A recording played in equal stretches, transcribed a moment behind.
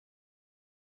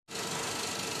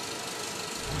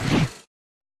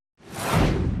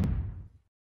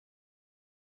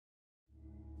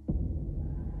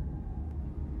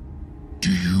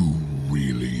Do you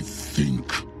really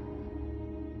think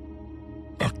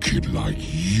a kid like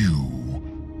you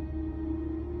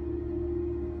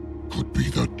could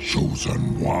be the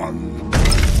chosen one?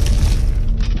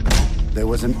 There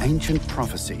was an ancient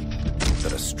prophecy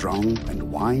that a strong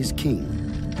and wise king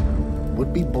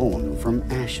would be born from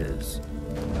ashes.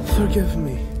 Forgive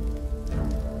me.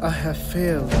 I have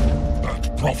failed.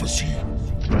 That prophecy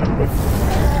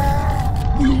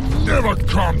will never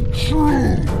come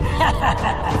true!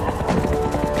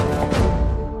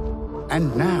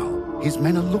 And now, his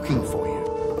men are looking for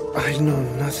you. I know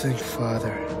nothing,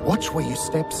 Father. Watch where you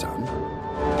step, son.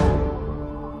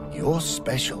 You're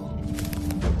special.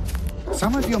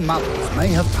 Some of your mothers may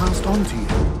have passed on to you.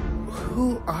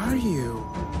 Who are you?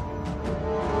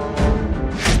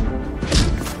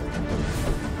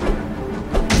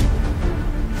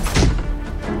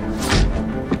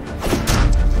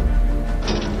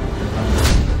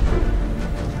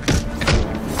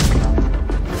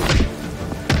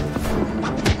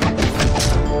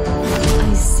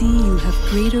 I see you have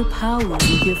greater power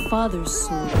with your father's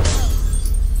sword.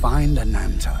 Find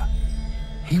Ananta.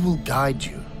 He will guide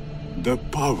you. The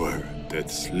power that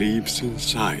sleeps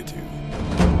inside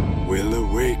you will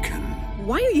awaken.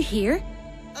 Why are you here?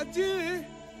 Ajay,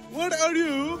 what are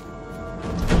you?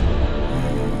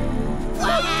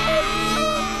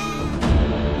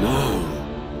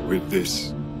 Now, with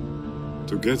this,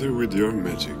 together with your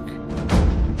magic,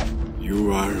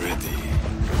 you are ready.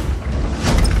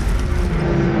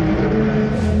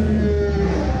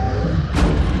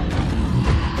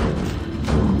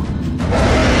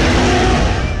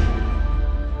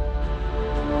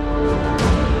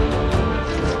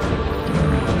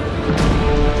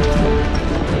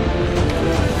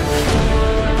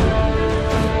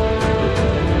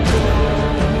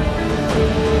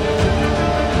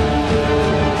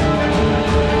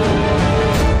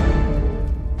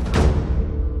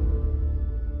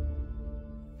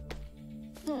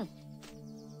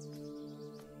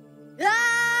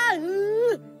 Ah!